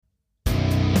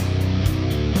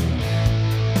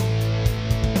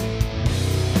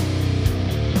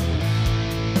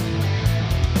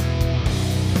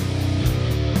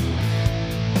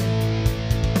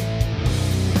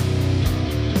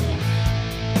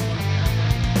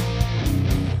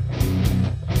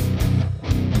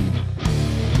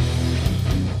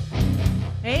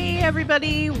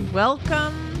everybody.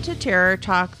 Welcome to Terror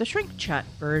Talk, the Shrink Chat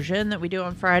version that we do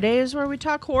on Fridays, where we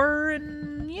talk horror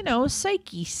and,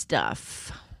 psyche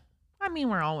stuff. I mean,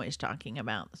 we're always talking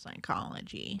about the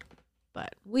psychology,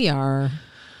 but we are.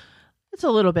 It's a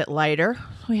little bit lighter.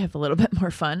 We have a little bit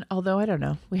more fun, although I don't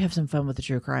know. We have some fun with the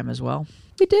true crime as well.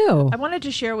 We do. I wanted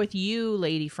to share with you,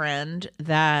 lady friend,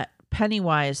 that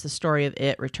Pennywise, the story of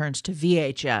it, returns to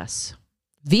VHS.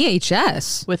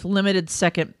 VHS? With limited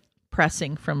second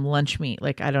pressing from Lunch Meat.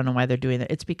 Like, I don't know why they're doing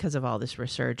that. It's because of all this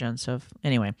resurgence of...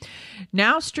 Anyway.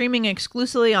 Now streaming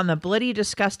exclusively on the Bloody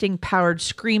Disgusting powered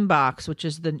Screambox, which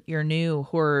is your new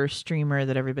horror streamer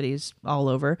that everybody's all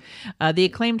over. The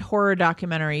acclaimed horror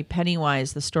documentary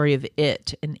Pennywise, the story of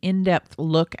it, an in-depth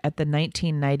look at the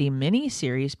 1990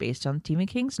 miniseries based on Stephen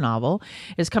King's novel,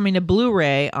 is coming to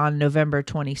Blu-ray on November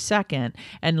 22nd.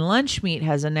 And Lunch Meat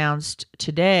has announced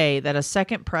today that a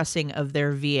second pressing of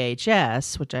their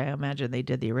VHS, which I imagine they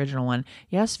did the original one.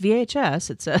 Yes, VHS,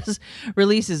 it says.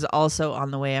 Release is also on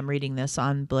the way. I'm reading this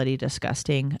on Bloody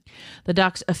Disgusting. The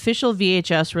doc's official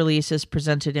VHS release is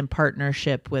presented in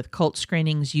partnership with Cult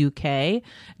Screenings UK,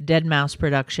 Dead Mouse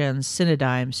Productions,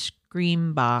 Cinedigm,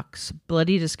 Screambox,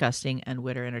 Bloody Disgusting, and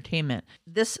Witter Entertainment.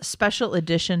 This special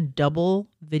edition double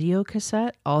video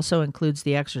cassette also includes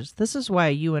the extras. This is why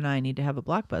you and I need to have a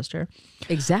Blockbuster.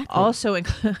 Exactly. Also,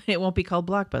 it won't be called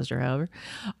Blockbuster, however.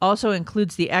 Also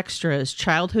includes the extras,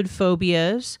 childhood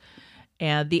phobias,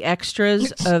 and the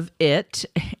extras of It,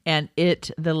 and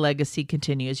It, The Legacy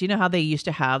Continues. You know how they used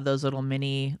to have those little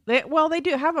mini... They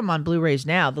do have them on Blu-rays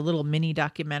now, the little mini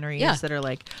documentaries that are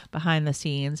like behind the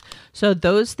scenes. So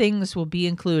those things will be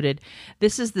included.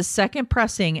 This is the second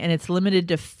pressing, and it's limited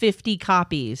to 50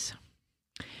 copies.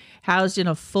 Housed in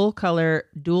a full-color,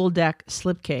 dual-deck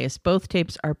slipcase, both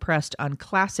tapes are pressed on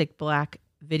classic black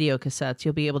video cassettes.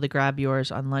 You'll be able to grab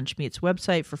yours on Lunch Meat's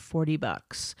website for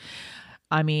 $40.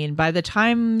 I mean, by the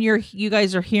time you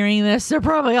guys are hearing this, they're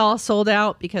probably all sold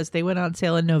out because they went on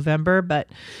sale in November. But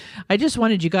I just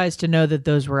wanted you guys to know that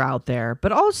those were out there.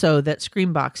 But also that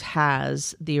Screambox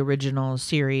has the original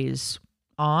series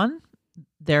on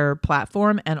their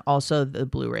platform, and also the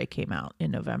Blu-ray came out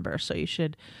in November. So you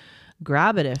should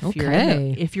grab it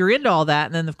if you're into all that.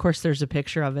 And then, of course, there's a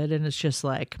picture of it, and it's just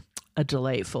like a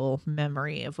delightful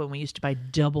memory of when we used to buy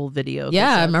double video cassettes.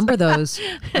 Yeah, I remember those.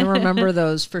 I remember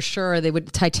those for sure.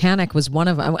 Titanic was one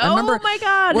of them. I remember my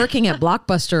God. working at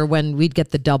Blockbuster when we'd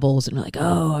get the doubles, and we're like,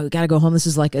 oh, we got to go home. This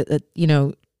is like a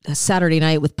Saturday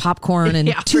night with popcorn and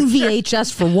two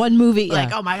VHS for one movie.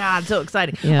 Like, oh my God, so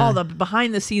exciting. Yeah. All the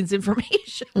behind the scenes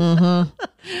information.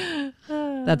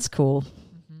 Mm-hmm. That's cool.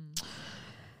 Mm-hmm.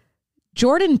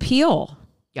 Jordan Peele.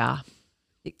 Yeah.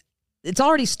 It's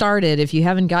already started if you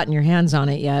haven't gotten your hands on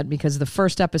it yet, because the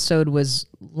first episode was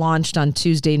launched on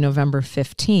Tuesday, November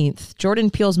 15th. Jordan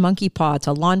Peele's Monkey Paw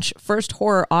to launch first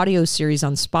horror audio series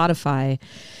on Spotify.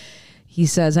 He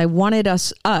says, I wanted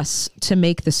us to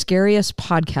make the scariest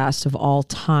podcast of all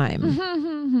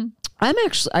time.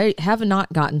 I have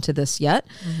not gotten to this yet.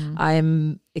 Mm-hmm.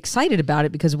 I'm excited about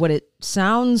it because what it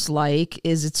sounds like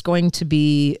is it's going to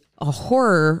be a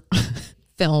horror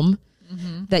film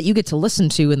that you get to listen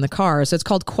to in the car. So it's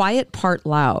called Quiet Part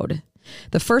Loud.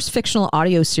 The first fictional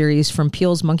audio series from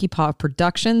Peele's Monkey Paw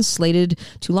Productions, slated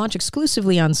to launch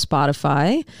exclusively on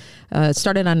Spotify. It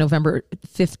started on November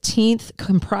 15th,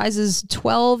 comprises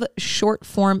 12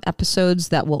 short-form episodes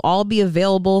that will all be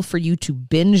available for you to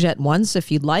binge at once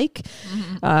if you'd like.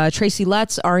 Mm-hmm. Tracy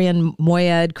Letts, Ariane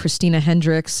Moayed, Christina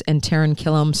Hendricks, and Taran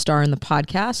Killam star in the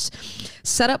podcast.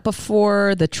 Set up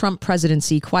before the Trump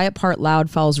presidency, Quiet Part Loud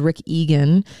follows Rick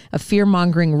Egan, a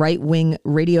fear-mongering right-wing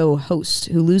radio host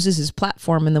who loses his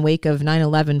platform in the wake of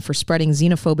 9/11 for spreading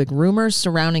xenophobic rumors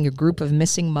surrounding a group of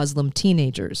missing Muslim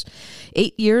teenagers.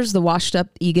 8 years, the washed-up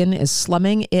Egan is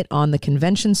slumming it on the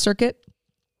convention circuit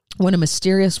when a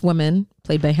mysterious woman,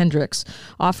 played by Hendricks,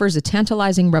 offers a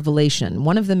tantalizing revelation.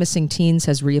 One of the missing teens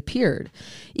has reappeared.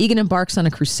 Egan embarks on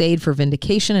a crusade for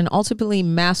vindication and ultimately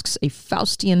masks a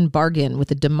Faustian bargain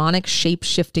with a demonic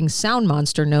shape-shifting sound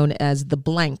monster known as the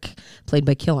Blank, played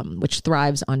by Killam, which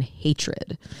thrives on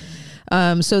hatred.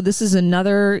 So this is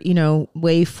another,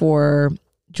 way for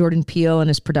Jordan Peele and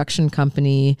his production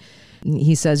company.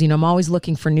 He says, I'm always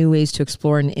looking for new ways to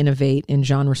explore and innovate in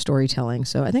genre storytelling.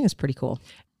 So I think it's pretty cool.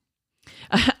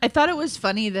 I thought it was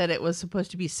funny that it was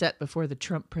supposed to be set before the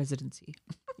Trump presidency.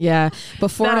 Yeah.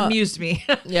 Before that amused me.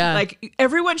 Yeah. Like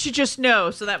everyone should just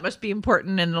know. So that must be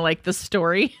important in like the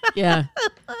story. Yeah.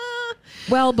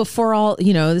 Well, before all,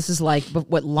 this is like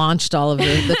what launched all of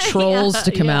the trolls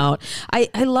to come out.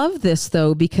 I love this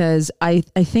though, because I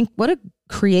think what a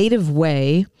creative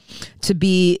way to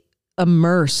be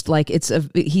immersed. Like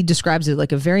he describes it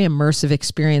like a very immersive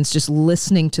experience, just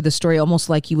listening to the story, almost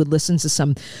like you would listen to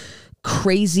some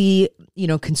crazy,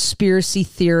 conspiracy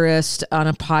theorist on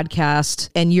a podcast,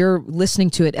 and you're listening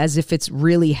to it as if it's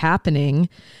really happening,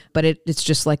 but it's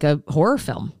just like a horror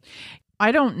film.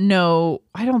 I don't know.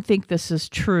 I don't think this is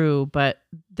true, but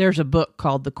there's a book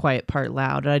called The Quiet Part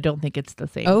Loud, and I don't think it's the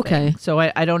same thing. So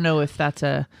I don't know if that's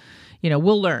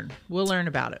we'll learn. We'll learn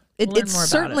about it. It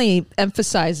certainly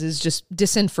emphasizes just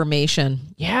disinformation.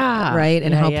 Yeah. Right?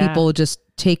 And how people just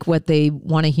take what they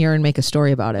want to hear and make a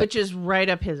story about it. Which is right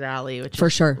up his alley, which for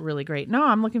is sure. Really great. No,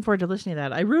 I'm looking forward to listening to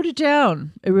that. I wrote it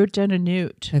down. I wrote down a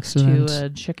note. Excellent. To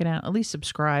check it out. At least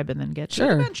subscribe and then get to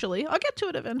it eventually. I'll get to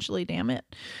it eventually, damn it.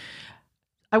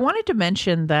 I wanted to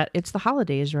mention that it's the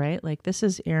holidays, right? Like this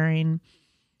is airing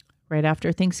right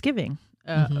after Thanksgiving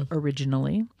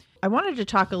originally. I wanted to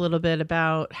talk a little bit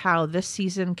about how this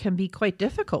season can be quite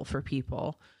difficult for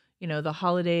people. The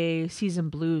holiday season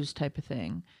blues type of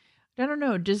thing. I don't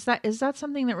know. Is that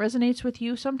something that resonates with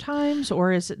you sometimes,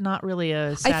 or is it not really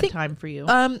a sad time for you?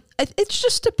 It's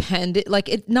just dependent. Like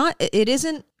it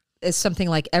isn't as something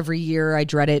like every year I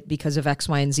dread it because of X,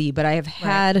 Y, and Z, but I have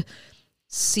had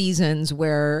seasons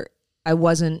where I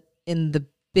wasn't in the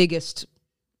biggest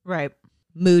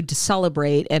mood to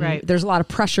celebrate, and there's a lot of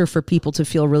pressure for people to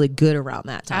feel really good around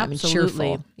that time. Absolutely.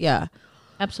 And cheerful. Yeah,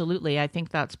 absolutely. I think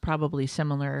that's probably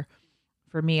similar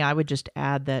for me. I would just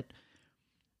add that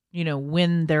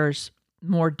when there's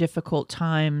more difficult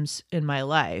times in my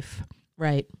life,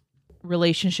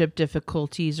 relationship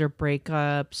difficulties or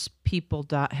breakups, people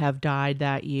have died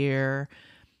that year,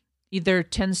 there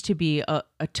tends to be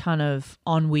a ton of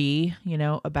ennui,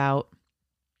 about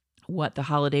what the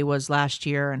holiday was last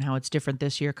year and how it's different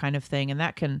this year kind of thing. And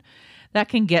that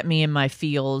can get me in my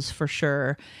feels for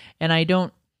sure.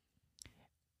 And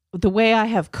the way I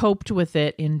have coped with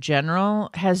it in general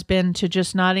has been to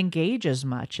just not engage as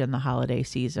much in the holiday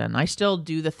season. I still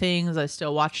do the things. I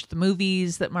still watch the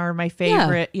movies that are my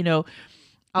favorite,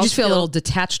 I'll just feel a little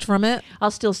detached from it. I'll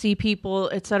still see people,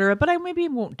 etc. But I maybe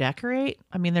won't decorate.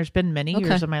 I mean, there's been many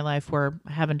years of my life where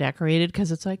I haven't decorated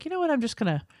because it's like, I'm just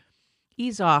going to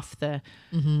ease off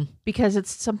because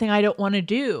it's something I don't want to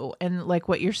do. And like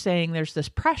what you're saying, there's this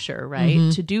pressure,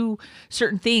 right? To do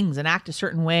certain things and act a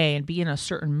certain way and be in a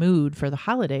certain mood for the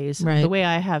holidays. Right. The way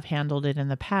I have handled it in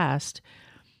the past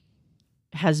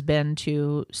has been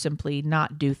to simply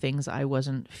not do things I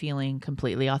wasn't feeling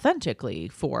completely authentically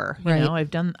for. You know, I've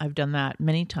done that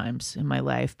many times in my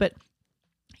life, but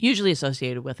usually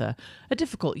associated with a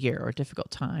difficult year or a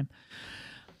difficult time.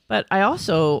 But I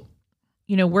also,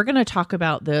 we're going to talk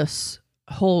about this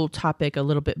whole topic a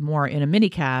little bit more in a mini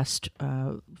cast.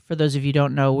 For those of you who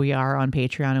don't know, we are on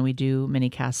Patreon and we do mini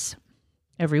casts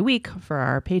every week for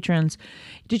our patrons.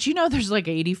 Did you know there's like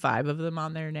 85 of them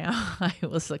on there now? I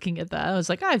was looking at that. I was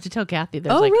like, I have to tell Kathy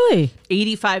there's really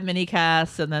 85 mini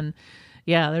casts. And then,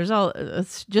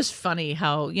 it's just funny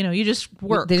how, you just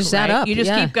work. They just add up. You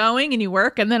just keep going and you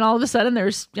work. And then all of a sudden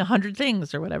there's 100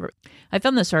 things or whatever. I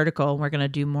found this article and we're going to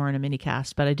do more in a mini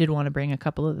cast, but I did want to bring a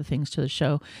couple of the things to the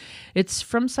show. It's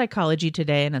from Psychology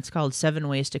Today and it's called 7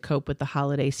 Ways to Cope with the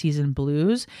Holiday Season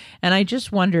Blues. And I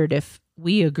just wondered if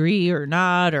we agree or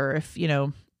not, or if,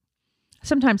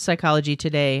 sometimes Psychology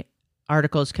Today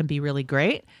articles can be really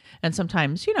great. And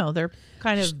sometimes, they're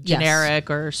kind of generic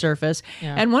or surface.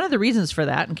 Yeah. And one of the reasons for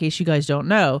that, in case you guys don't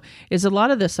know, is a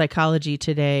lot of the Psychology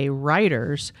Today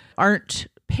writers aren't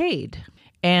paid.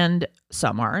 And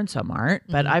some are and some aren't.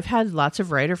 But I've had lots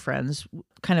of writer friends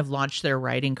kind of launch their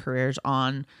writing careers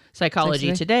on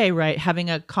Psychology Today, right? Having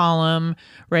a column,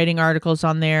 writing articles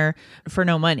on there for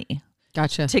no money.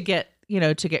 Gotcha. To get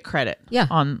credit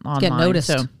online. Get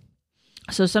noticed.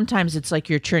 So sometimes it's like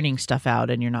you're churning stuff out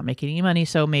and you're not making any money,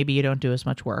 so maybe you don't do as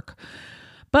much work.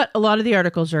 But a lot of the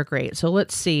articles are great. So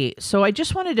let's see. So I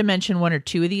just wanted to mention one or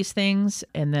two of these things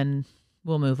and then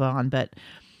we'll move on. But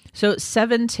so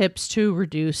 7 tips to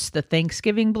reduce the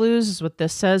Thanksgiving blues is what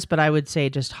this says, but I would say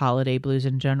just holiday blues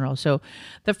in general. So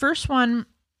the first one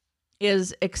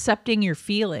is accepting your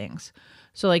feelings.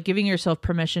 So like giving yourself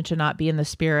permission to not be in the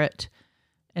spirit,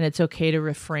 and it's okay to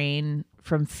refrain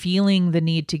from feeling the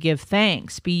need to give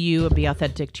thanks. Be you and be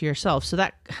authentic to yourself. So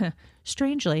that,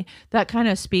 strangely, that kind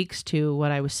of speaks to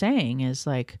what I was saying is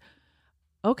like,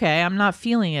 okay, I'm not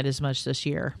feeling it as much this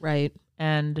year. Right.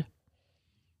 And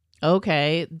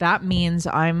okay, that means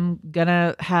I'm going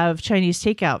to have Chinese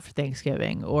takeout for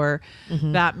Thanksgiving, or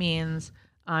that means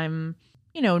I'm,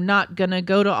 not going to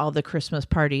go to all the Christmas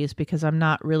parties because I'm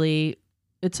not really,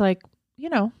 it's like,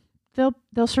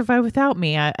 they'll survive without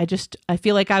me. I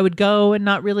feel like I would go and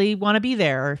not really want to be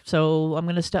there. So I'm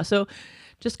going to stop. So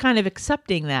just kind of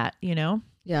accepting that,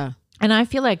 Yeah. And I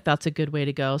feel like that's a good way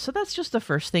to go. So that's just the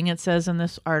first thing it says in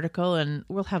this article, and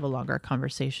we'll have a longer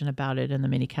conversation about it in the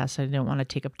minicast. I don't want to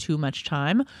take up too much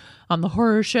time on the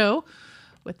horror show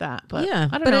with that, but Yeah,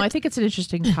 I don't but know. I think it's an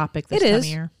interesting topic this It time is, of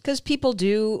year. because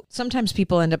sometimes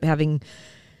people end up having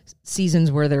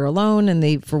seasons where they're alone and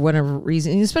they, for whatever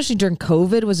reason, especially during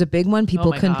COVID was a big one.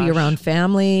 People couldn't be around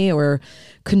family or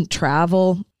couldn't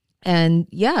travel. And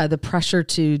yeah, the pressure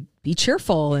to be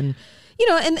cheerful and,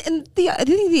 I think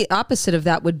the opposite of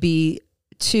that would be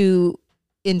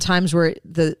in times where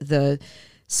the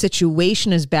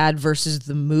situation is bad versus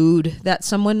the mood that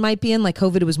someone might be in. Like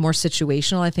COVID was more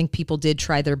situational. I think people did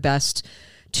try their best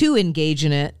to engage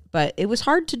in it, but it was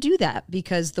hard to do that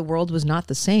because the world was not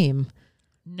the same.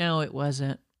 No, it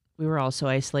wasn't. We were all so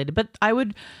isolated. But I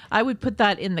would put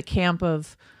that in the camp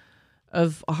of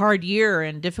a hard year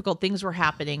and difficult things were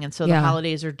happening, and so the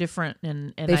holidays are different.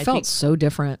 And they felt so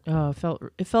different. Oh,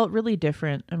 it felt really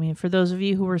different. I mean, for those of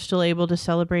you who were still able to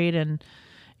celebrate and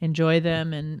enjoy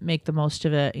them and make the most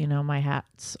of it, my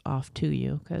hat's off to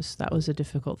you, because that was a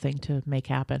difficult thing to make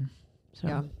happen.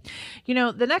 So,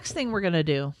 the next thing we're gonna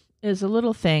do is a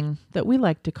little thing that we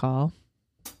like to call.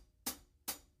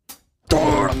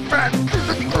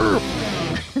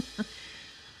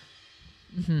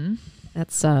 Mm-hmm.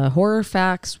 That's Horror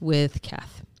Facts with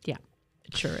Kath. Yeah,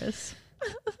 it sure is.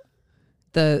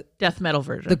 The death metal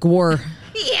version. The gore.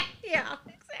 yeah,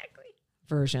 exactly.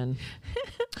 Version.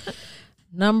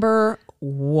 Number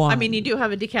 1. I mean, you do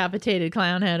have a decapitated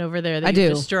clown head over there that you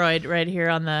destroyed right here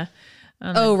on the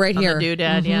right here. The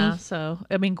doodad, yeah. So,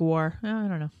 I mean, gore. I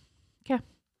don't know. Okay.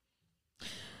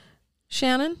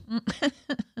 Shannon,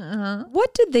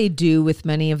 what did they do with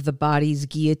many of the bodies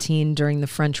guillotined during the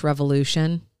French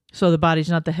Revolution? So the bodies,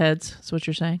 not the heads, is what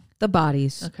you're saying? The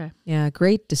bodies. Okay. Yeah,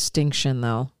 great distinction,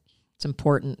 though. It's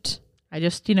important. I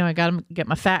just, I got to get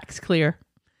my facts clear.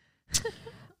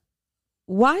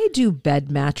 Why do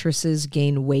bed mattresses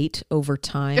gain weight over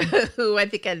time? Ooh, I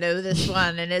think I know this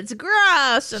one, and it's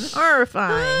gross and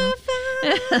horrifying.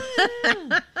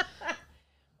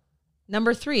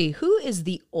 Number 3, who is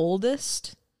the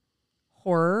oldest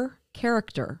horror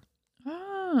character?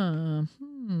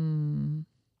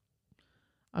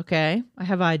 Okay, I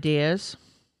have ideas.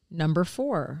 Number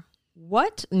 4,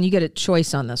 and you get a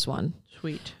choice on this one.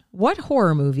 Sweet. What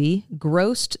horror movie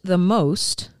grossed the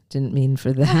most? Didn't mean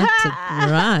for that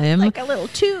to rhyme. Like a little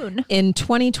tune. In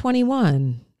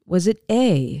 2021, was it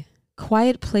A,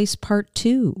 Quiet Place Part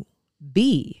 2,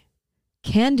 B,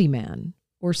 Candyman,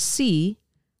 or C,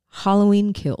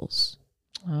 Halloween Kills?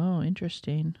 Oh,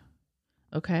 interesting.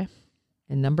 Okay.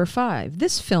 And number 5,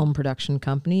 this film production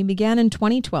company began in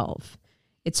 2012.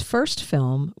 Its first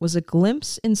film was a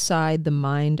glimpse inside the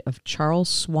mind of Charles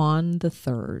Swan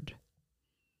III.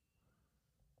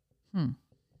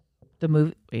 The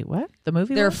movie. Wait, what? The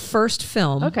movie? Their first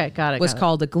film. Okay, got it. Was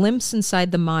called A Glimpse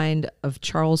Inside the Mind of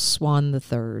Charles Swan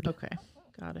III. Okay,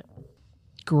 got it.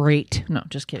 Great. No,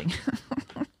 just kidding.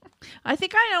 I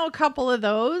think I know a couple of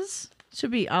those.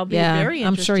 I'll be very interested.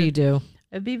 I'm sure you do.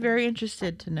 I'd be very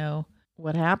interested to know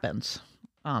what happens,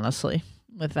 honestly,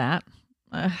 with that.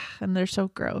 And they're so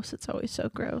gross. It's always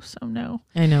so gross. Oh, no.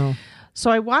 I know.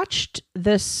 So I watched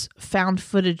this found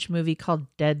footage movie called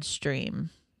Deadstream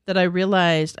that I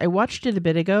watched it a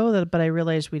bit ago, but I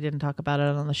realized we didn't talk about it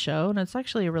on the show. And it's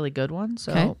actually a really good one.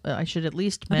 So I should at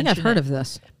least mention it. I think I've heard of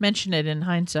this. Mention it in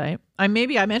hindsight.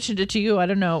 Maybe I mentioned it to you. I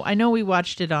don't know. I know we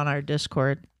watched it on our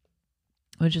Discord,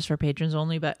 which is for patrons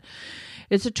only, but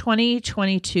it's a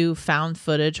 2022 found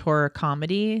footage horror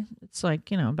comedy. It's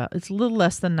like, it's a little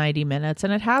less than 90 minutes,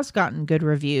 and it has gotten good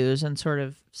reviews and sort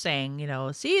of saying,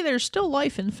 see, there's still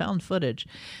life in found footage.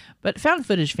 But found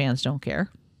footage fans don't care.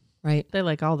 Right. They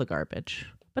like all the garbage.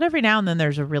 But every now and then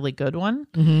there's a really good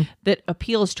one that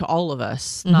appeals to all of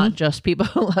us, not just people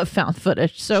who love found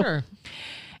footage. So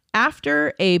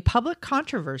after a public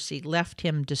controversy left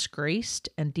him disgraced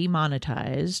and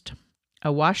demonetized,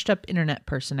 a washed-up internet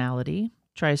personality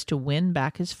tries to win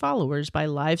back his followers by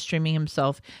live streaming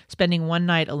himself spending one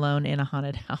night alone in a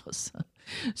haunted house.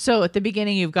 So at the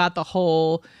beginning, you've got the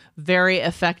whole very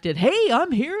affected, hey,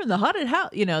 I'm here in the haunted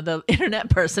house, the internet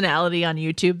personality on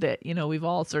YouTube that, we've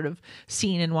all sort of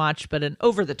seen and watched, but an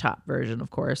over-the-top version,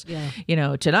 of course.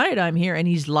 Yeah. Tonight I'm here, and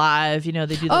he's live. They do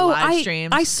the live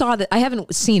streams. I saw that. I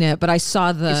haven't seen it, but I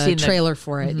saw the trailer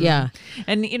for it. Yeah.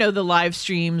 And, the live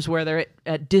streams where they're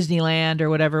at Disneyland or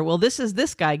whatever. Well,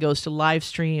 this guy goes to live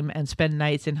stream and spend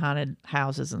nights in haunted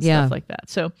houses and stuff like that.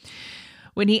 So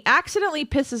when he accidentally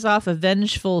pisses off a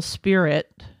vengeful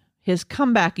spirit, his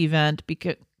comeback event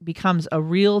becomes a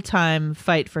real-time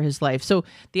fight for his life. So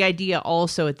the idea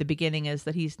also at the beginning is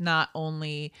that he's not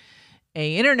only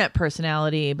a internet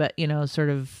personality, but, you know, sort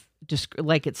of just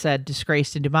like it said,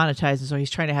 disgraced and demonetized. And so he's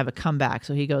trying to have a comeback.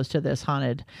 So he goes to this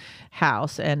haunted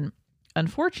house. And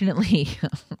unfortunately,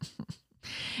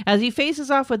 as he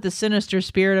faces off with the sinister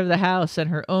spirit of the house and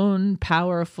her own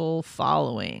powerful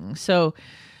following. So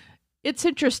it's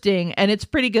interesting and it's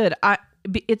pretty good.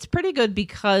 It's pretty good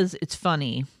because it's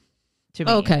funny to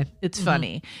me. Okay. It's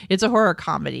funny. It's a horror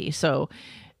comedy. So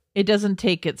it doesn't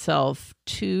take itself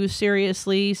too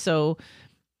seriously. So,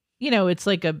 you know, it's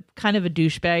like a kind of a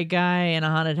douchebag guy in a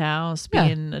haunted house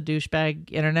being a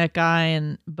douchebag internet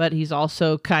guy. But he's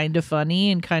also kind of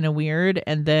funny and kind of weird.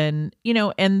 And then, you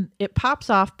know, and it pops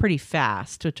off pretty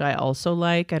fast, which I also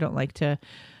like. I don't like to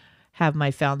have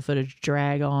my found footage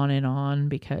drag on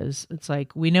because it's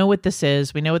like, we know what this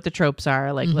is. We know what the tropes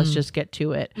are. Like, let's just get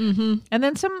to it. And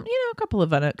then some, you know, a couple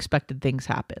of unexpected things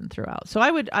happen throughout. So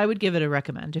I would give it a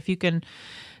recommend if you can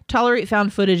tolerate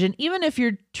found footage. And even if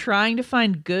you're trying to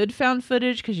find good found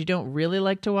footage because you don't really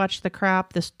like to watch the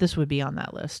crap, this would be on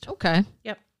that list. Okay.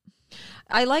 Yep.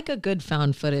 I like a good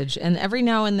found footage. And every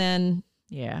now and then,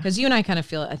 yeah, because you and I kind of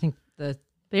feel, I think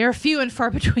they are few and far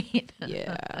between.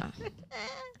 Yeah.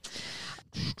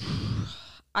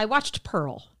 I watched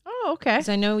Pearl. Oh, okay. Because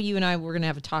I know you and I were going to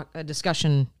have a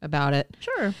discussion about it.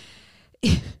 Sure.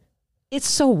 It's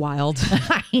so wild.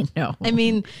 I know. I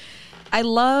mean, I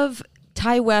love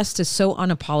Ty West is so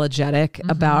unapologetic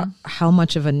about how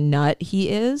much of a nut he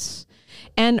is.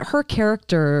 And her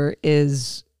character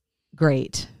is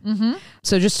great.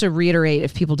 So just to reiterate,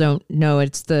 if people don't know,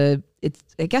 it's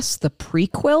I guess the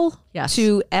prequel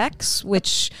to X,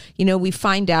 which, you know, we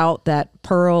find out that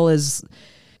Pearl is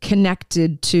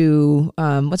connected to,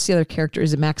 what's the other character?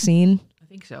 Is it Maxine? I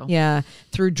think so. Yeah.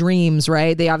 Through dreams,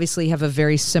 right? They obviously have a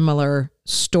very similar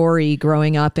story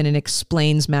growing up, and it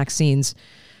explains Maxine's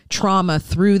trauma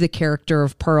through the character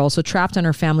of Pearl. So trapped on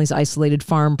her family's isolated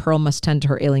farm, Pearl must tend to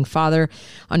her ailing father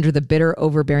under the bitter,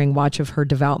 overbearing watch of her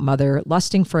devout mother.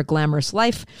 Lusting for a glamorous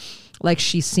life like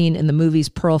she's seen in the movies,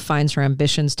 Pearl finds her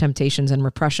ambitions, temptations, and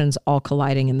repressions all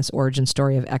colliding in this origin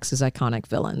story of X's iconic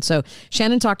villain. So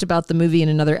Shannon talked about the movie in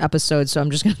another episode, so I'm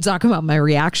just going to talk about my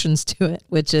reactions to it,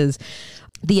 which is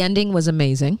the ending was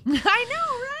amazing. I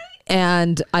know, right?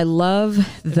 And I love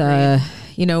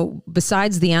you know,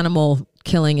 besides the animal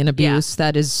killing and abuse,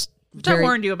 that is which I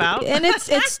warned you about. And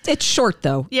it's short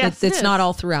though. Yes, it's not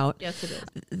all throughout. Yes, it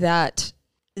is. That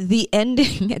the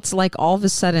ending, it's like all of a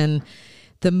sudden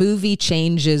the movie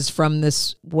changes from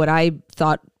this, what I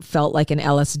thought felt like an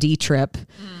LSD trip,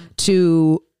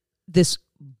 to this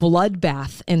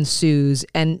bloodbath ensues.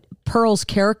 And Pearl's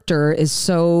character is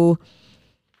so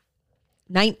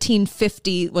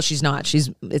 1950. Well, she's not.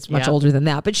 It's much older than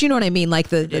that. But you know what I mean? Like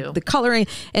the coloring,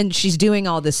 and she's doing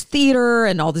all this theater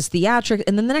and all this theatric.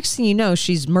 And then the next thing you know,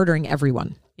 she's murdering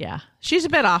everyone. Yeah. She's a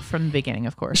bit off from the beginning,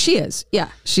 of course. She is. Yeah.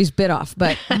 She's bit off.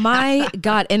 But my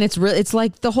God. And it's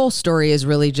like the whole story is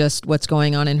really just what's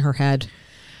going on in her head,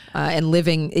 and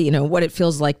living, you know, what it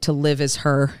feels like to live as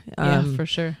her. Yeah, for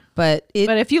sure. But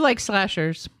if you like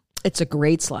slashers, it's a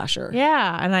great slasher.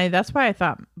 Yeah. And that's why I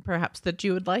thought perhaps that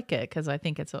you would like it, because I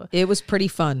think it was pretty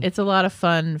fun. It's a lot of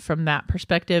fun from that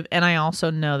perspective. And I also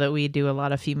know that we do a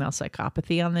lot of female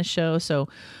psychopathy on this show. So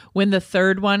when the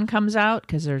third one comes out,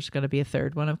 because there's going to be a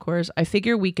third one, of course, I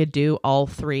figure we could do all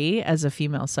three as a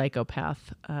female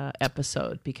psychopath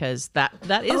episode, because that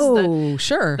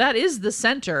is the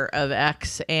center of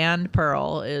X and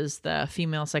Pearl, is the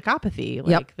female psychopathy.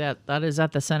 Like that is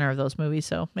at the center of those movies.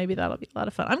 So maybe that'll be a lot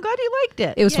of fun. I'm glad you liked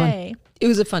it. It was fun. It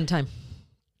was a fun time.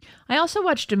 I also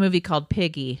watched a movie called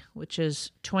Piggy, which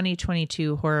is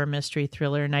 2022 horror mystery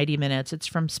thriller, 90 minutes. It's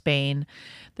from Spain.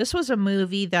 This was a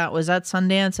movie that was at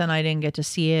Sundance, and I didn't get to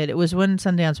see it. It was when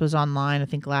Sundance was online, I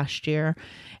think last year.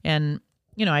 And,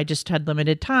 you know, I just had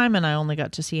limited time, and I only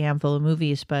got to see a handful of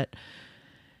movies, but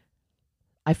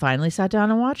I finally sat down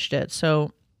and watched it.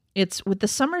 So it's with the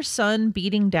summer sun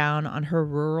beating down on her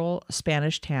rural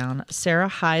Spanish town, Sarah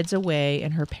hides away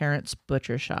in her parents'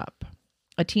 butcher shop.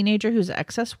 A teenager whose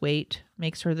excess weight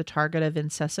makes her the target of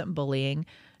incessant bullying,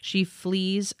 she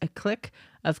flees a clique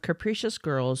of capricious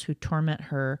girls who torment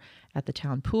her at the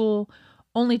town pool,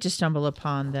 only to stumble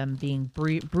upon them being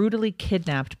brutally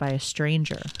kidnapped by a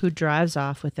stranger who drives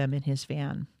off with them in his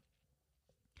van.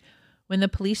 When the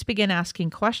police begin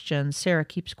asking questions, Sarah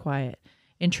keeps quiet.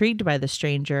 Intrigued by the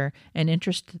stranger, an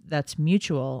interest that's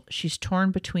mutual, she's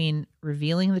torn between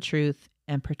revealing the truth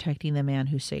and protecting the man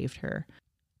who saved her.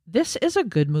 This is a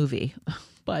good movie,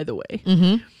 by the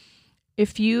way.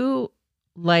 If you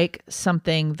like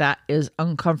something that is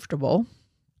uncomfortable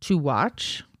to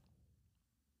watch.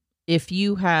 If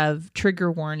you have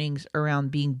trigger warnings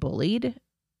around being bullied,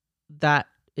 that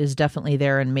is definitely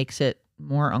there and makes it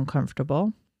more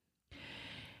uncomfortable.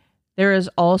 There is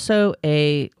also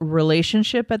a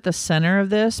relationship at the center of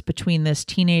this between this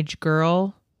teenage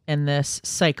girl and this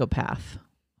psychopath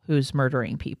who's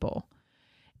murdering people.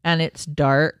 And it's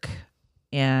dark,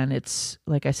 and it's,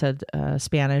 like I said,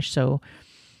 Spanish, so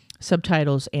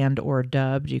subtitles and or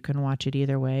dubbed. You can watch it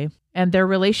either way. And their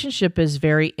relationship is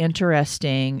very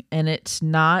interesting, and it's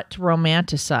not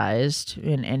romanticized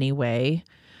in any way.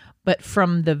 But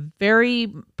from the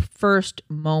very first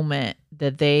moment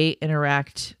that they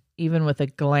interact, even with a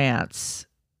glance,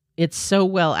 it's so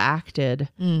well acted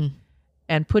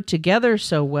and put together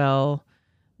so well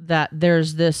that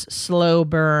there's this slow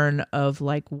burn of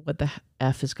like, what the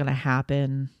F is going to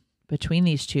happen between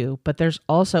these two. But there's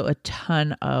also a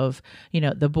ton of,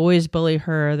 the boys bully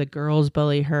her, the girls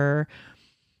bully her,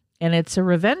 and it's a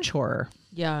revenge horror.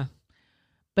 Yeah.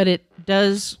 But it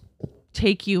does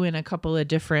take you in a couple of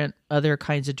different other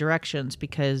kinds of directions,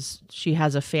 because she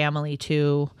has a family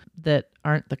too that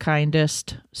aren't the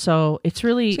kindest. So it's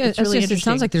really interesting. It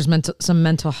sounds like there's some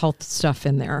mental health stuff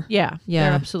in there. Yeah,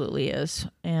 there absolutely is.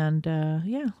 And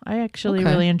I actually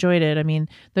really enjoyed it. I mean,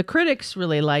 the critics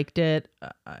really liked it.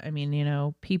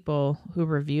 People who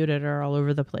reviewed it are all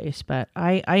over the place, but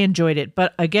I enjoyed it.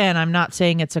 But again, I'm not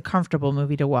saying it's a comfortable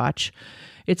movie to watch.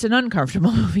 It's an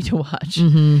uncomfortable movie to watch,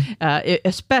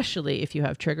 especially if you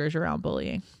have triggers around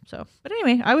bullying. So, but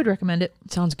anyway, I would recommend it.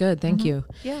 Sounds good. Thank you.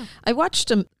 Yeah. I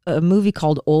watched a movie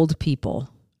called Old People.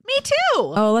 Me too.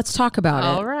 Oh, let's talk about it.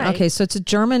 All right. Okay, so it's a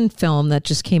German film that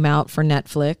just came out for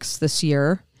Netflix this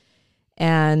year.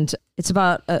 And it's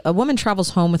about a woman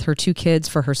travels home with her 2 kids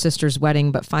for her sister's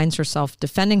wedding, but finds herself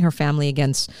defending her family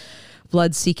against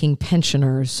blood-seeking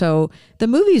pensioners. So the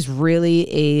movie's really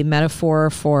a metaphor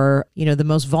for, the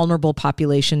most vulnerable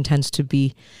population tends to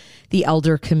be the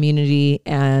elder community,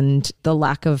 and the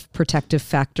lack of protective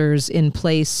factors in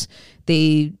place.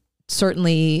 They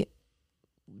certainly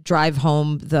drive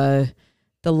home the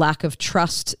lack of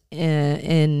trust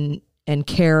in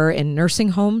care in nursing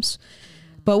homes.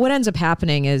 But what ends up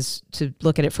happening is, to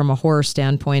look at it from a horror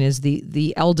standpoint, is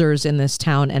the elders in this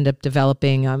town end up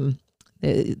developing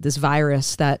this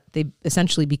virus that they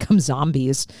essentially become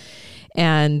zombies,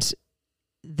 and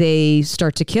they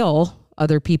start to kill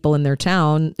other people in their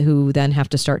town, who then have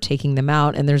to start taking them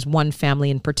out. And there's one family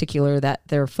in particular that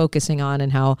they're focusing on,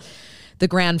 and how the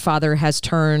grandfather has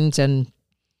turned. And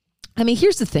I mean,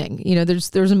 here's the thing,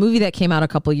 there's a movie that came out a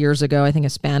couple years ago, I think a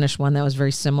Spanish one, that was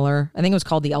very similar. I think it was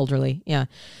called The Elderly. Yeah.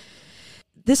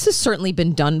 This has certainly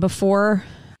been done before.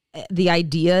 The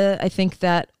idea, I think,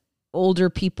 that older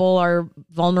people are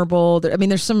vulnerable. I mean,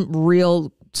 there's some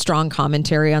real strong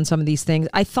commentary on some of these things.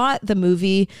 I thought the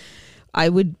movie, I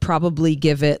would probably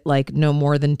give it like no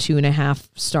more than 2.5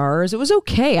 stars. It was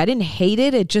okay. I didn't hate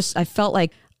it. I felt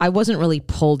like I wasn't really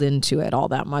pulled into it all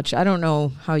that much. I don't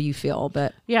know how you feel,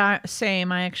 but yeah,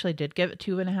 same. I actually did give it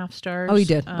 2.5 stars. Oh, you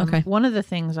did? Okay. One of the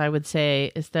things I would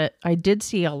say is that I did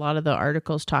see a lot of the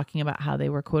articles talking about how they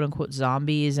were quote unquote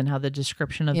zombies, and how the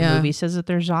description of the movie says that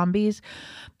they're zombies,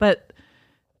 but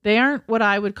they aren't what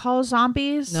I would call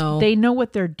zombies. No. They know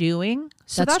what they're doing.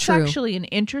 So that's true. actually an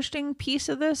interesting piece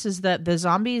of this, is that the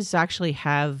zombies actually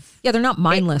have... Yeah, they're not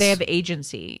mindless. They have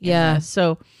agency. Yeah.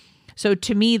 So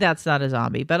to me, that's not a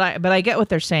zombie. But I get what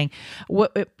they're saying.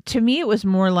 To me, it was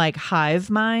more like hive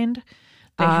mind.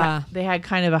 They had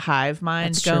kind of a hive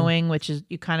mind going, which is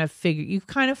you kind of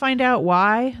find out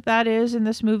why that is in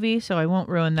this movie. So I won't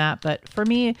ruin that. But for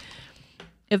me,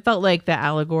 it felt like the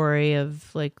allegory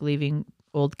of like leaving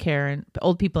old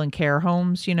people in care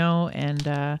homes, and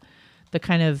the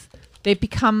kind of, they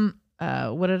become,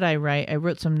 what did I write? I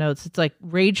wrote some notes. It's like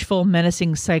rageful,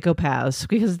 menacing psychopaths,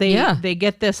 because they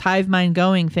get this hive mind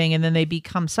going thing, and then they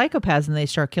become psychopaths and they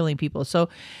start killing people. So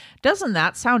doesn't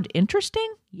that sound interesting?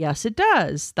 Yes, it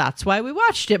does. That's why we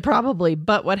watched it probably.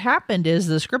 But what happened is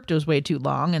the script was way too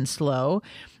long and slow,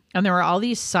 and there were all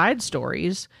these side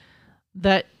stories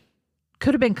that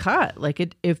could have been cut.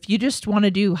 Like if you just want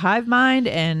to do hive mind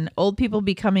and old people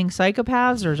becoming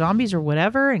psychopaths or zombies or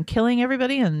whatever and killing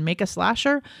everybody and make a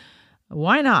slasher,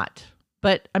 why not?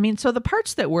 But I mean, so the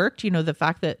parts that worked, the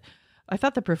fact that I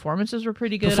thought the performances were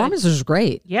pretty good. Performances was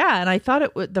great. Yeah, and I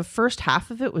thought the first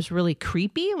half of it was really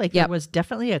creepy. Like there was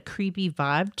definitely a creepy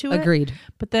vibe to it. Agreed.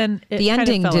 But then the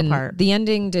ending fell apart. The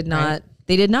ending did not. Right?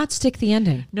 They did not stick the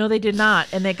ending. No, they did not.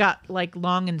 And they got like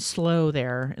long and slow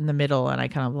there in the middle, and I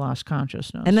kind of lost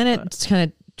consciousness. And then it kind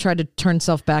of tried to turn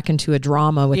itself back into a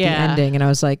drama with the ending, and I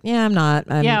was like, yeah, I'm not.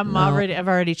 I've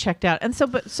already checked out. And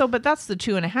but that's the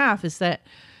 2.5, is that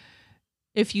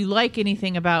if you like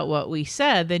anything about what we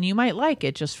said, then you might like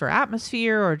it just for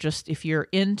atmosphere or just if you're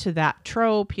into that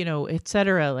trope,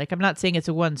 etc. Like, I'm not saying it's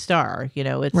a 1 star,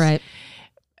 it's Right.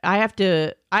 I have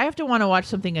to want to watch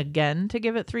something again to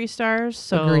give it 3 stars.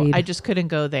 So Agreed. I just couldn't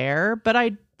go there, but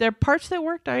there are parts that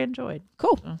worked I enjoyed.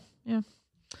 Cool. So, yeah.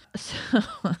 So,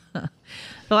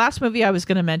 the last movie I was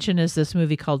going to mention is this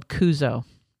movie called Kuso,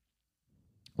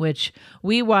 which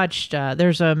we watched.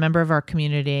 There's a member of our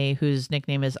community whose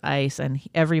nickname is Ice, and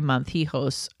every month he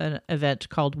hosts an event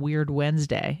called Weird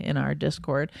Wednesday in our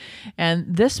Discord.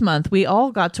 And this month we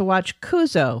all got to watch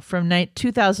Kuso from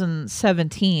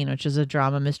 2017, which is a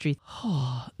drama mystery.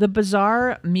 The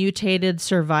bizarre mutated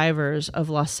survivors of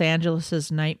Los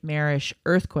Angeles' nightmarish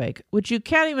earthquake, which you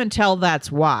can't even tell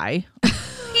that's why.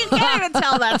 You can't even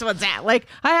tell that's what's at. Like,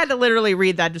 I had to literally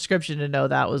read that description to know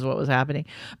that was what was happening.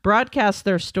 Broadcast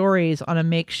their stories on a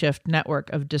makeshift network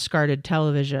of discarded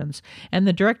televisions, and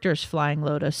the director's Flying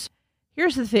Lotus.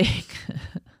 Here's the thing.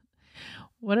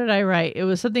 What did I write? It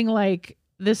was something like,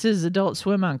 this is Adult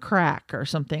Swim on crack or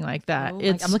something like that.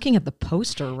 I'm looking at the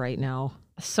poster right now.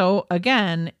 So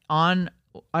again, on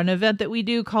an event that we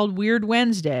do called Weird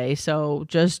Wednesday, so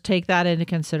just take that into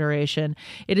consideration.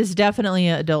 It is definitely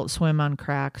an Adult Swim on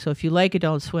crack. So if you like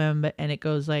Adult Swim and it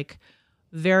goes like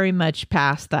very much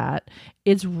past that,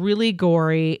 it's really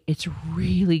gory, it's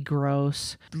really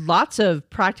gross, lots of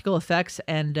practical effects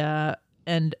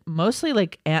and mostly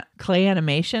like clay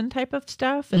animation type of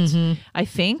stuff. I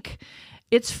think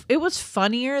it was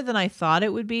funnier than I thought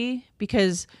it would be,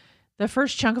 because the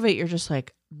first chunk of it, you're just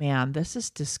like, man, this is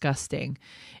disgusting.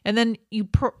 And then you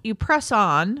press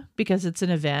on because it's an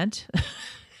event,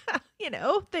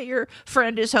 that your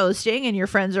friend is hosting and your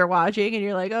friends are watching, and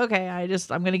you're like, okay, I'm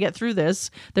going to get through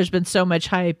this. There's been so much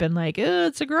hype and like,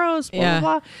 it's a gross, blah,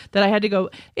 blah, blah, that I had to go.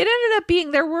 It ended up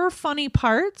being, there were funny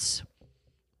parts,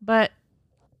 but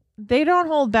they don't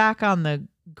hold back on the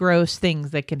gross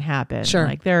things that can happen. Sure.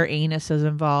 Like, there are anuses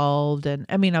involved, and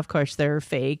I mean, of course they're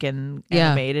fake and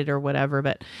animated or whatever,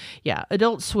 but yeah,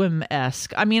 Adult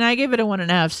Swim-esque. I mean, I gave it a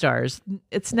 1.5 stars.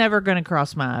 It's never going to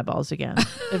cross my eyeballs again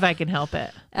if I can help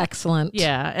it. Excellent.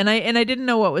 Yeah, and I didn't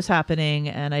know what was happening,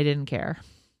 and I didn't care.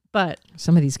 But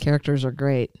some of these characters are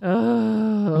great.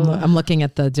 I'm looking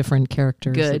at the different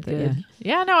characters. Good.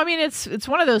 Yeah, no, I mean, it's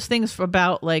one of those things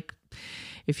about, like,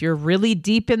 if you're really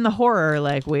deep in the horror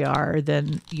like we are,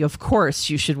 then of course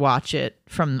you should watch it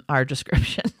from our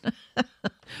description.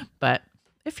 But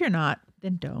if you're not,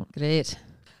 then don't. Great.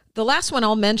 The last one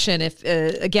I'll mention, if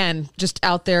again, just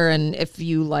out there, and if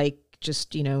you like,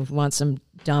 just want some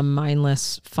dumb,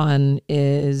 mindless fun,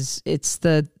 it's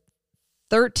the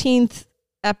 13th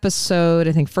episode,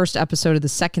 I think first episode of the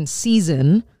 2nd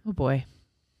season. Oh boy.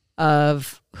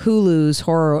 Of Hulu's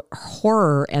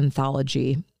horror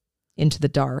anthology, Into the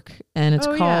Dark, and it's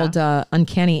called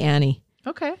Uncanny Annie.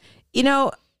 Okay.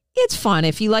 It's fun.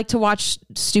 If you like to watch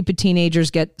stupid teenagers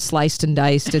get sliced and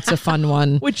diced, it's a fun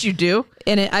one. Which you do.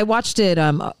 And I watched it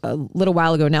a little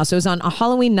while ago now. So it was on a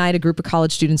Halloween night. A group of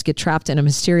college students get trapped in a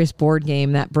mysterious board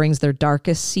game that brings their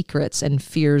darkest secrets and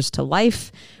fears to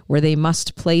life, where they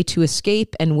must play to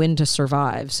escape and win to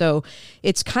survive. So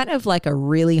it's kind of like a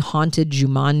really haunted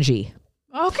Jumanji.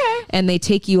 Okay. And they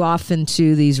take you off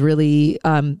into these really,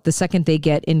 the second they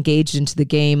get engaged into the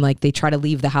game, like they try to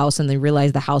leave the house and they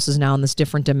realize the house is now in this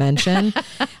different dimension.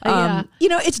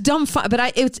 It's dumb fun,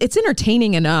 but it's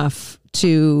entertaining enough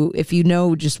to, if you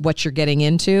know just what you're getting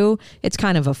into, it's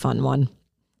kind of a fun one.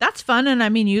 That's fun. And I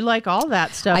mean, you like all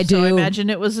that stuff. I do. So I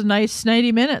imagine it was a nice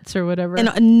 90 minutes or whatever.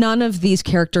 And none of these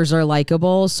characters are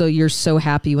likable. So you're so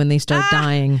happy when they start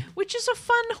dying. Which is a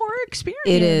fun horror experience.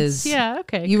 It is. Yeah.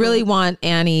 Okay. You really want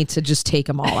Annie to just take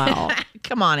them all out.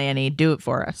 Come on, Annie. Do it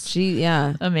for us.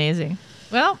 Amazing.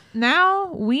 Well,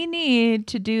 now we need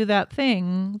to do that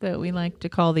thing that we like to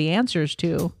call the answers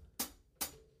to.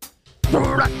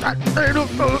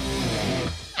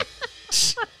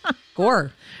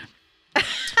 Gore.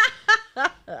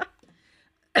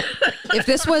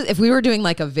 If we were doing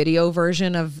like a video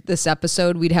version of this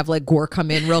episode, we'd have like Gore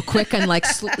come in real quick and like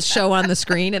show on the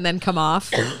screen and then come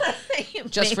off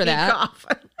just for that.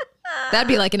 That'd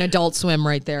be like an Adult Swim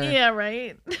right there. Yeah,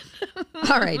 right.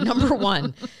 All right, number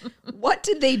 1. What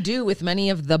did they do with many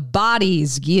of the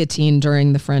bodies guillotined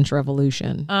during the French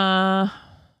Revolution?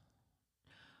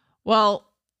 Well,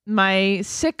 my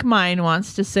sick mind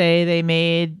wants to say they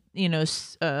made,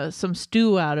 some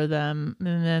stew out of them,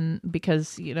 and then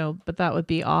because, but that would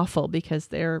be awful because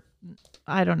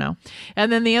I don't know.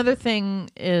 And then the other thing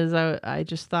is I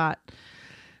just thought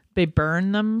They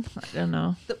burn them? I don't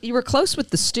know. You were close with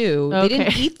the stew. Okay. They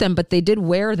didn't eat them, but they did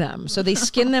wear them. So they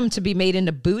skinned them to be made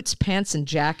into boots, pants, and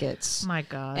jackets. My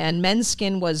God. And men's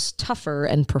skin was tougher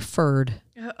and preferred.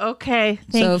 Okay,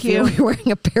 thank so if you. you were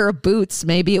wearing a pair of boots,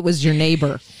 maybe it was your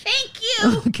neighbor. Thank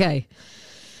you. Okay.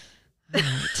 All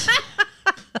right.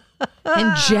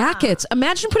 And jackets.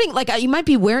 Imagine putting, like, you might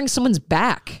be wearing someone's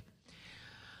back.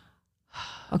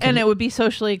 Okay. And it would be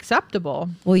socially acceptable.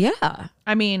 Well, yeah.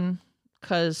 I mean,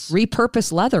 because...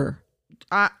 Repurpose leather.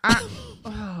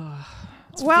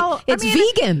 Well, it's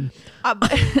vegan.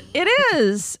 It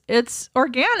is. It's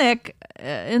organic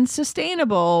and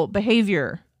sustainable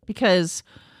behavior because,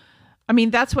 I mean,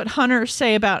 that's what hunters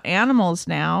say about animals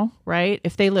now, right?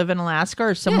 If they live in Alaska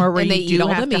or somewhere where you do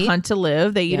have to hunt to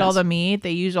live, they eat all the meat,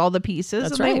 they use all the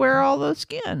pieces, they wear all the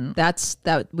skin.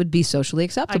 That would be socially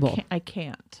acceptable. I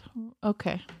can't.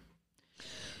 Okay.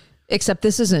 Except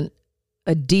this isn't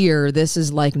a deer. This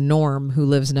is like Norm, who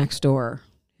lives next door,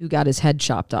 who got his head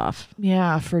chopped off.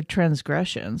 Yeah, for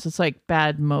transgressions. It's like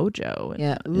bad mojo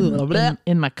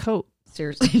in my coat.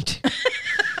 Seriously.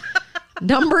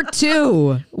 Number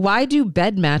 2, why do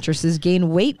bed mattresses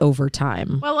gain weight over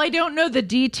time? Well, I don't know the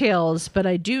details, but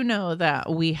I do know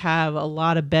that we have a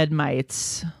lot of bed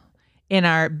mites in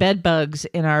our bed bugs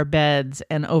in our beds,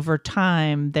 and over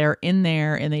time they're in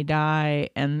there and they die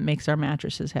and makes our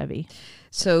mattresses heavy.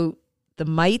 So the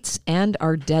mites and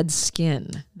our dead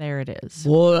skin. There it is.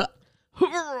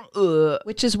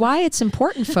 Which is why it's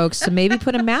important, folks, to maybe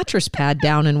put a mattress pad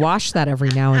down and wash that every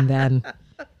now and then.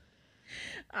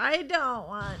 I don't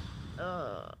want...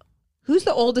 Who's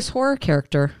the oldest horror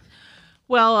character?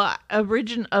 Well,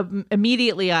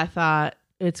 immediately I thought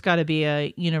it's got to be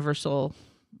a Universal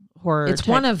horror. It's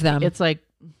one of them. It's like...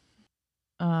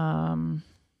 You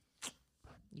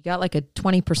got like a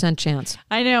 20% chance.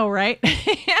 I know, right?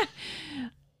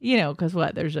 You know, because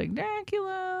what? There's like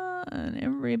Dracula and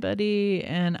everybody.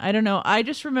 And I don't know. I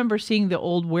just remember seeing the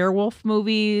old werewolf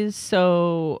movies.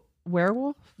 So,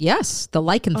 werewolf? Yes, the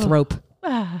lycanthrope.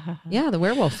 Yeah, the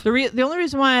werewolf. The only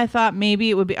reason why I thought maybe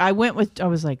it would be, I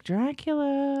was like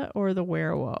Dracula or the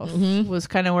werewolf was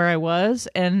kind of where I was.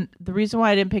 And the reason why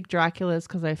I didn't pick Dracula is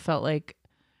because I felt like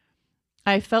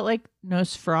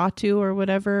Nosferatu or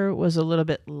whatever was a little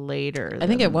bit later. I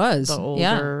think it was. The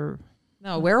older. Yeah.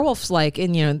 No, werewolves, like,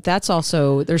 and you know, that's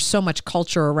also, there's so much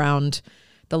culture around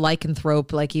the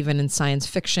lycanthrope, like even in science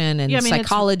fiction and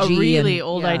psychology. It's a really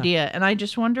old idea. And I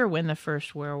just wonder when the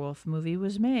first werewolf movie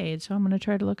was made. So I'm going to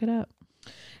try to look it up.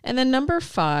 And then number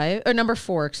 4,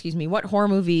 what horror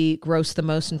movie grossed the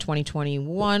most in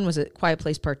 2021? Was it Quiet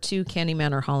Place Part 2,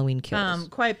 Candyman, or Halloween Kills?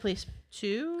 Quiet Place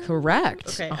 2?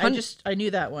 Correct. Okay, I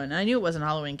knew that one. I knew it wasn't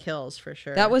Halloween Kills for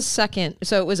sure. That was second.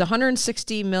 So it was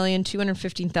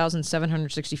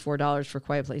 $160,215,764 for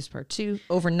Quiet Place Part 2,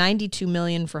 over $92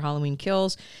 million for Halloween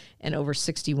Kills, and over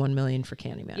 $61 million for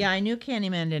Candyman. Yeah, I knew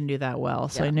Candyman didn't do that well,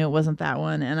 so I knew it wasn't that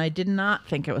one. And I did not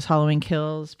think it was Halloween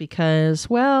Kills because,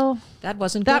 well... That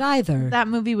wasn't good either. That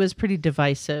movie was pretty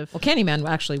divisive. Well, Candyman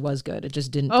actually was good. It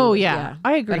just didn't do it. Yeah,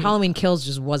 I agree. But Halloween Kills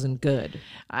just wasn't good.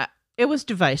 It was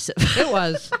divisive. It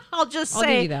was. I'll give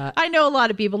say you that. I know a lot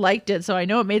of people liked it, so I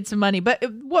know it made some money. But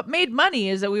what made money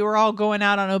is that we were all going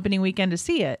out on opening weekend to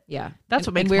see it. Yeah, that's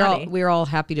what makes money. We were all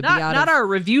happy to be out. Not our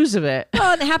reviews of it.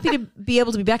 Oh, and happy to be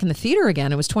able to be back in the theater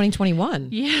again. It was 2021.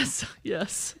 Yes.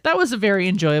 That was a very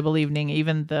enjoyable evening.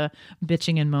 Even the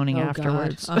bitching and moaning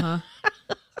afterwards.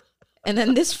 And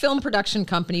then this film production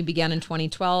company began in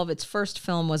 2012. Its first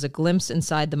film was A Glimpse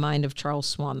Inside the Mind of Charles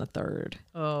Swan III.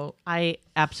 Oh, I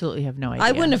absolutely have no idea.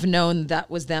 I wouldn't have known that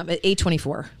was them at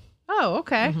A24. Oh,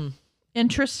 okay.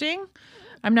 Interesting.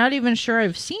 I'm not even sure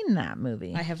I've seen that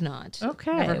movie. I have not.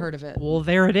 Okay. Never heard of it. Well,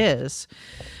 there it is.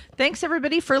 Thanks,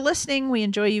 everybody, for listening. We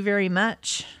enjoy you very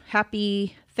much.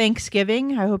 Happy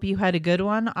Thanksgiving. I hope you had a good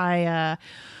one.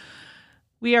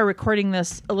 We are recording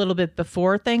this a little bit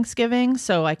before Thanksgiving,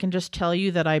 so I can just tell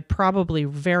you that I probably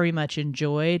very much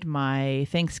enjoyed my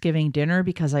Thanksgiving dinner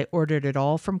because I ordered it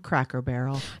all from Cracker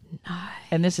Barrel. Nice.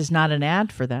 And this is not an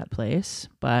ad for that place,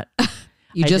 but...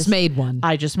 You just made one.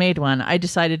 I just made one. I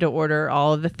decided to order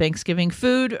all of the Thanksgiving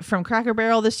food from Cracker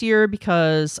Barrel this year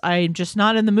because I'm just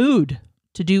not in the mood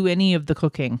to do any of the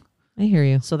cooking. I hear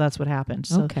you. So that's what happened.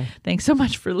 So okay. Thanks so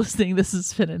much for listening. This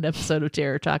has been an episode of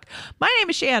Terror Talk. My name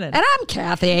is Shannon. And I'm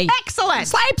Kathy. Excellent.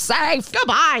 Sleep safe.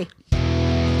 Goodbye.